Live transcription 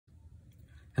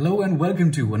Hello and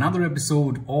welcome to another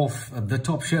episode of The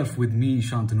Top Shelf with me,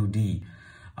 Shantanu D.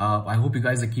 I hope you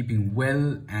guys are keeping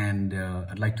well, and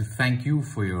I'd like to thank you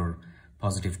for your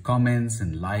positive comments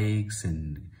and likes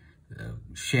and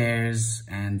shares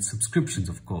and subscriptions,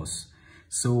 of course.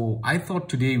 So I thought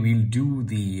today we'll do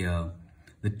the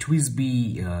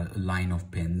TWSBI line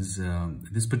of pens.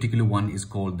 This particular one is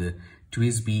called the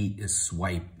TWSBI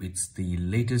Swipe. It's the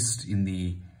latest in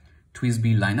the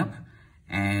TWSBI lineup.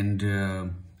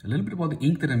 And a little bit about the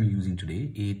ink that I'm using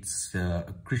today. It's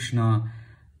a Krishna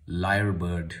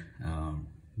Lyrebird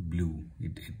blue.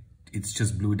 It's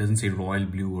just blue. It doesn't say royal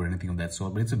blue or anything of that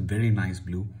sort, but it's a very nice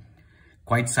blue.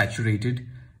 Quite saturated,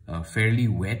 fairly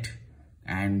wet,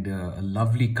 and a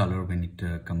lovely color when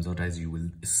it comes out, as you will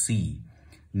see.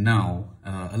 Now,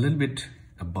 a little bit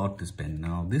about this pen.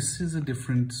 Now, this is a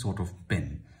different sort of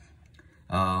pen.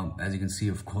 As you can see,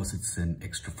 of course, it's an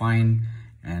extra fine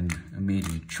and made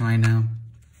in China.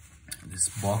 This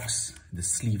box, the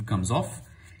sleeve comes off,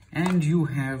 and you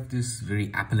have this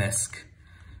very Apple-esque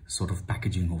sort of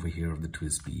packaging over here of the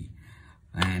TWSBI.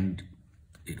 And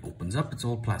it opens up, it's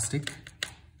all plastic,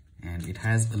 and it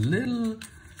has a little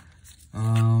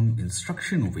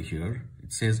instruction over here.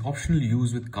 It says optional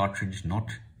use with cartridge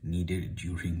not needed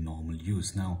during normal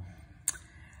use. Now,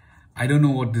 I don't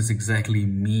know what this exactly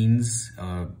means.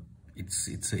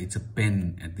 It's a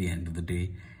pen at the end of the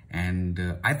day,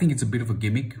 and I think it's a bit of a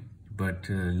gimmick, but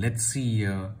let's see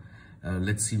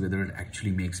whether it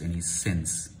actually makes any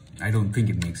sense. I don't think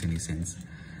it makes any sense.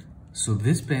 So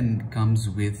this pen comes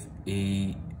with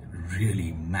a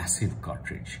really massive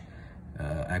cartridge.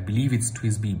 I believe it's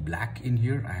TWSBI Black in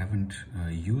here. I haven't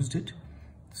used it.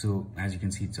 So as you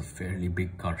can see, it's a fairly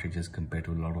big cartridge as compared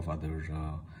to a lot of other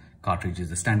cartridges,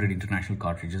 the standard international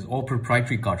cartridges or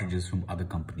proprietary cartridges from other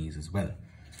companies as well.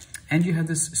 And you have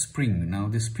this spring. Now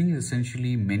this spring is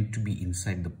essentially meant to be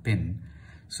inside the pen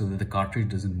so that the cartridge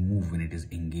doesn't move when it is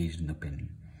engaged in the pen.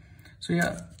 So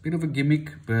yeah, bit of a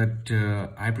gimmick, but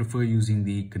I prefer using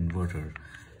the converter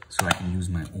so I can use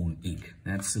my own ink.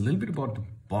 That's a little bit about the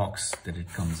box that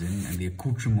it comes in and the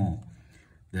accoutrement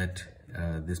that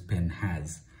this pen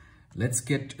has. Let's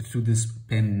get through this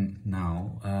pen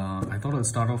now. I thought I'll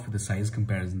start off with the size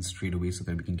comparison straight away so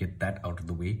that we can get that out of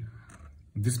the way.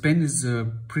 This pen is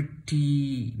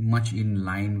pretty much in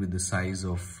line with the size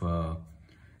of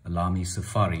Lamy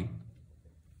Safari.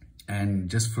 And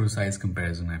just for a size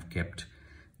comparison, I've kept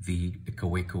the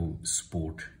Kaweco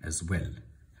Sport as well.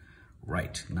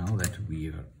 Right, now that we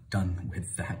are done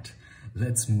with that,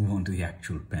 let's move on to the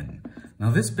actual pen.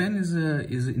 Now this pen is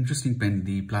an interesting pen.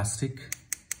 The plastic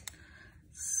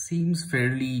seems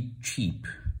fairly cheap,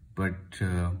 but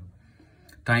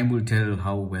time will tell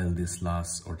how well this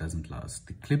lasts or doesn't last.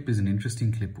 The clip is an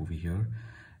interesting clip over here.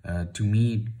 To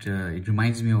me, it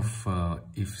reminds me of,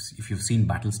 if you've seen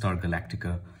Battlestar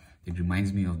Galactica, it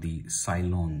reminds me of the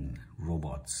Cylon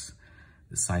robots,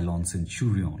 the Cylon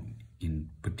Centurion in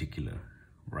particular,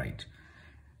 right?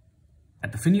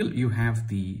 At the finial, you have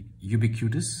the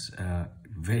ubiquitous,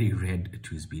 very red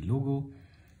TWSBI logo.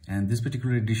 And this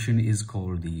particular edition is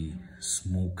called the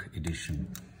Smoke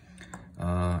Edition.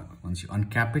 Once you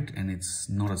uncap it, and it's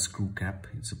not a screw cap,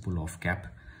 it's a pull-off cap,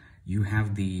 you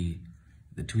have the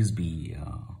TWSBI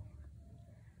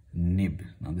nib.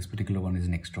 Now this particular one is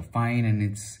an extra fine, and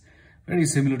it's very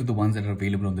similar to the ones that are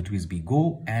available on the TWSBI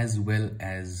Go as well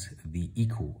as the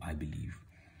Eco, I believe.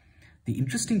 The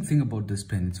interesting thing about this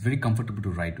pen, it's very comfortable to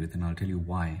write with, and I'll tell you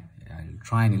why. I'll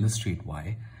try and illustrate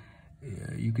why.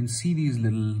 You can see these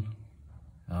little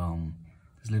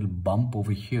this little bump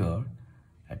over here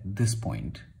at this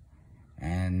point,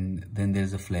 and then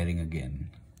there's a flaring again.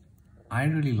 I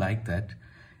really like that,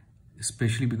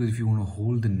 especially because if you want to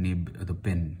hold the nib, the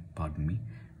pen, pardon me,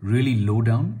 really low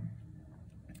down,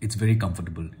 it's very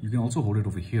comfortable. You can also hold it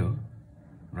over here,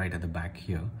 right at the back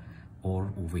here,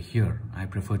 or over here. I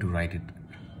prefer to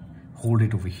hold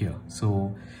it over here.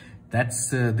 So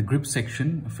that's the grip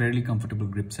section, a fairly comfortable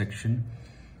grip section.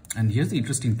 And here's the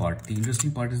interesting part. The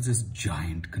interesting part is this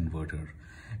giant converter.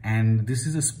 And this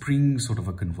is a spring sort of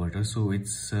a converter. So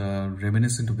it's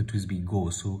reminiscent of the TWSBI Go.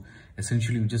 So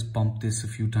essentially you just pump this a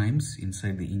few times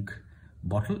inside the ink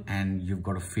bottle, and you've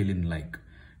got to fill in like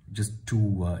just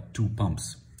two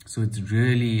pumps. So it's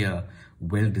really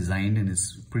well designed, and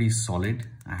it's pretty solid.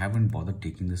 I haven't bothered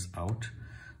taking this out.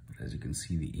 As you can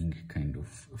see, the ink kind of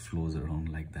flows around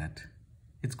like that.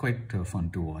 It's quite fun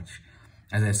to watch.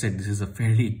 As I said, this is a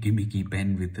fairly gimmicky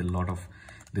pen with a lot of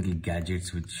little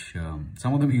gadgets, which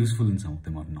some of them are useful and some of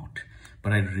them are not.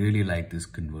 But I really like this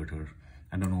converter.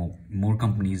 I don't know, more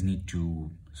companies need to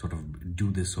sort of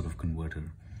do this sort of converter.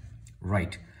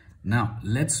 Right. Now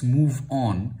let's move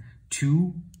on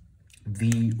to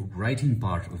the writing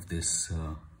part of this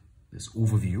this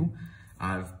overview.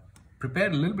 I've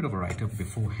prepared a little bit of a write-up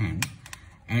beforehand,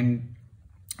 and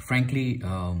frankly,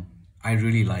 I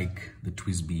really like the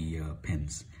TWSBI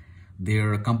pens.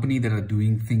 They're a company that are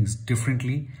doing things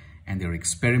differently, and they're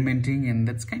experimenting, and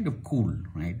that's kind of cool,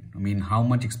 right? I mean, how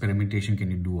much experimentation can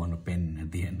you do on a pen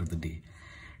at the end of the day?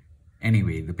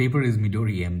 Anyway, the paper is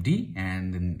Midori MD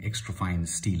and an extra fine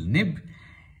steel nib.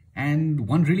 And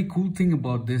one really cool thing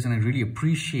about this, and I really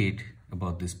appreciate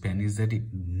about this pen, is that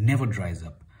it never dries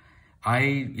up. I,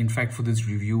 in fact, for this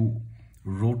review,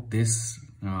 wrote this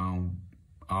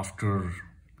after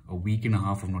a week and a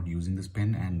half of not using this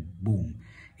pen, and boom,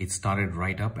 it started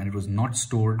right up, and it was not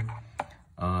stored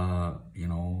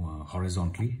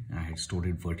horizontally. I had stored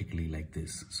it vertically like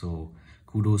this. So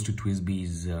kudos to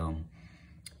TWSBI's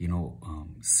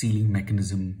sealing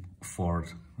mechanism for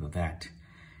that.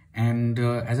 And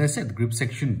as I said, the grip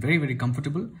section, very, very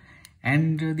comfortable.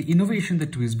 And the innovation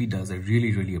that TWSBI does, I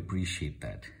really, really appreciate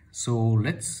that. So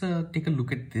let's take a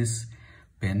look at this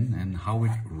pen and how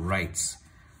it writes.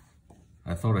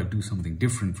 I thought I'd do something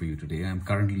different for you today. I'm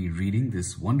currently reading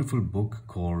this wonderful book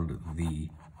called The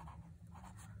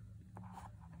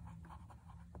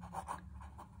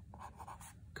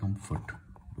Comfort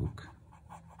Book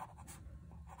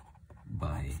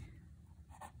by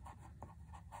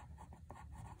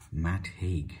Matt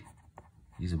Haig.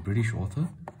 He's a British author,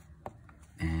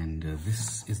 and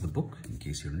this is the book, in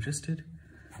case you're interested.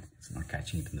 It's not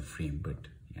catching it in the frame, but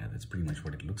yeah, that's pretty much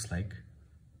what it looks like.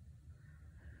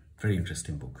 Very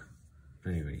interesting book.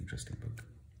 Very, very interesting book.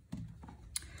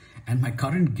 And my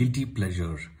current guilty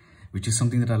pleasure, which is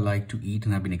something that I like to eat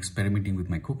and I've been experimenting with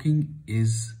my cooking,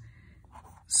 is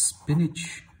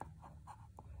spinach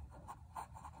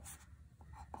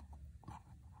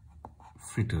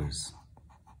fritters.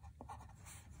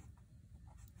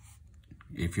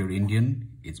 If you're Indian,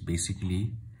 it's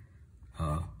basically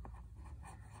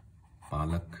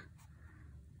palak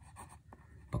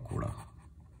pakoda.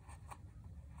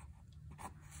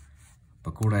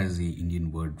 Pakoda is the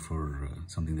Indian word for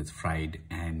something that's fried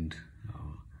and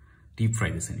deep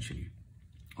fried, essentially,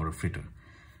 or a fritter.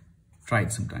 Try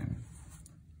it sometime.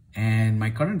 And my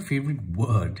current favorite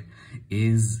word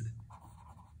is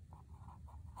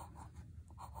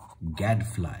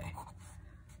gadfly.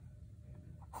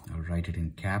 I'll write it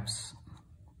in caps.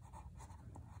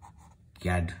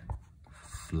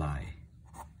 Gadfly.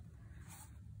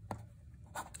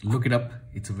 Look it up.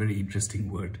 It's a very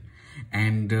interesting word.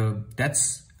 And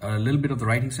that's a little bit of the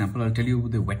writing sample. I'll tell you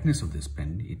the wetness of this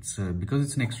pen. It's because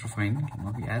it's an extra fine, it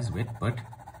will not be as wet, but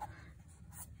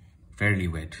fairly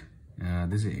wet.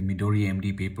 This Midori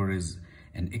MD paper is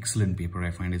an excellent paper.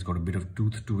 I find it's got a bit of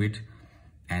tooth to it,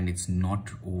 and it's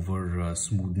not over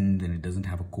smoothened, and it doesn't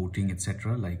have a coating,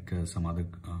 etc., like some other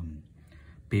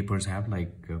papers have,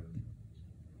 like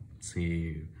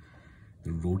say the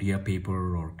Rhodia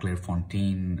paper or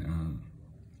Clairefontaine,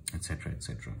 etc.,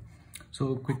 etc.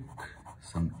 So quick,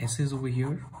 some essays over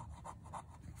here.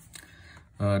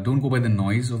 Don't go by the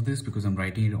noise of this, because I'm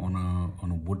writing it on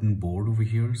a wooden board over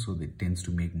here, so it tends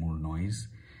to make more noise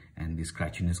and the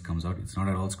scratchiness comes out. It's not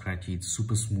at all scratchy. It's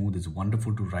super smooth. It's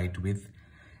wonderful to write with.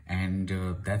 And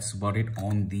that's about it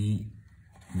on the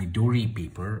Midori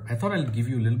paper. I thought I'll give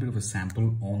you a little bit of a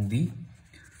sample on the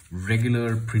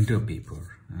regular printer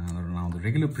paper. Now the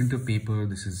regular printer paper,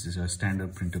 this is a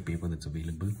standard printer paper that's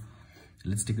available.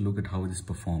 Let's take a look at how this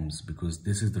performs, because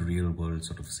this is the real world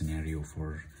sort of scenario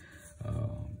for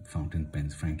fountain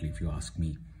pens, frankly, if you ask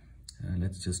me.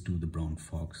 Let's just do the Brown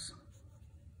Fox.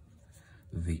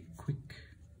 The quick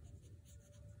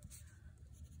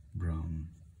Brown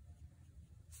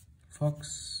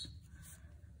Fox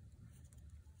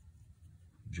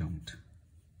jumped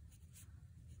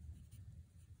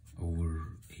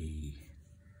over a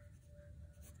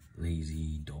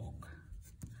lazy dog.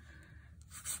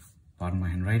 Pardon my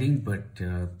handwriting, but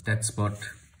that's about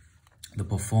the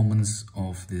performance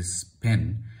of this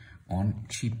pen on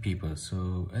cheap paper.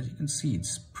 So as you can see,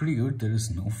 it's pretty good. There is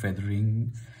no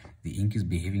feathering. The ink is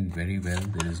behaving very well.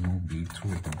 There is no bleed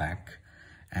through at the back.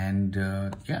 And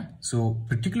yeah, so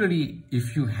particularly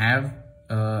if you have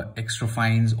extra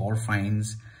fines or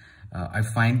fines, I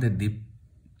find that they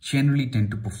generally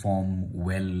tend to perform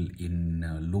well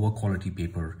in lower quality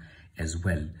paper as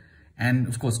well. And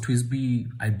of course,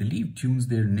 TWSBI, I believe, tunes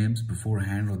their nibs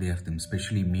beforehand, or they have them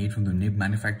specially made from the nib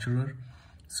manufacturer.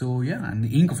 So yeah, and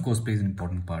the ink, of course, plays an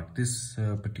important part. This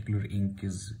particular ink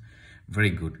is very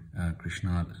good.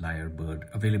 Krishna Lyrebird,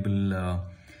 available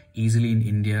easily in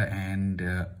India and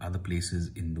other places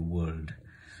in the world.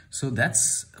 So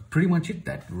that's pretty much it.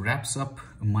 That wraps up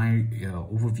my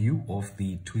overview of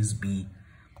the TWSBI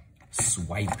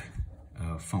Swipe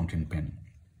fountain pen.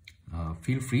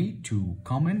 Feel free to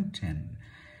comment and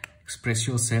express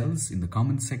yourselves in the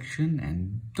comment section,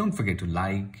 and don't forget to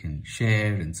like and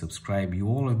share and subscribe. You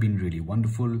all have been really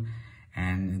wonderful,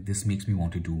 and this makes me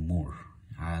want to do more.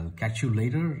 I'll catch you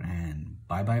later, and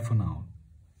bye bye for now.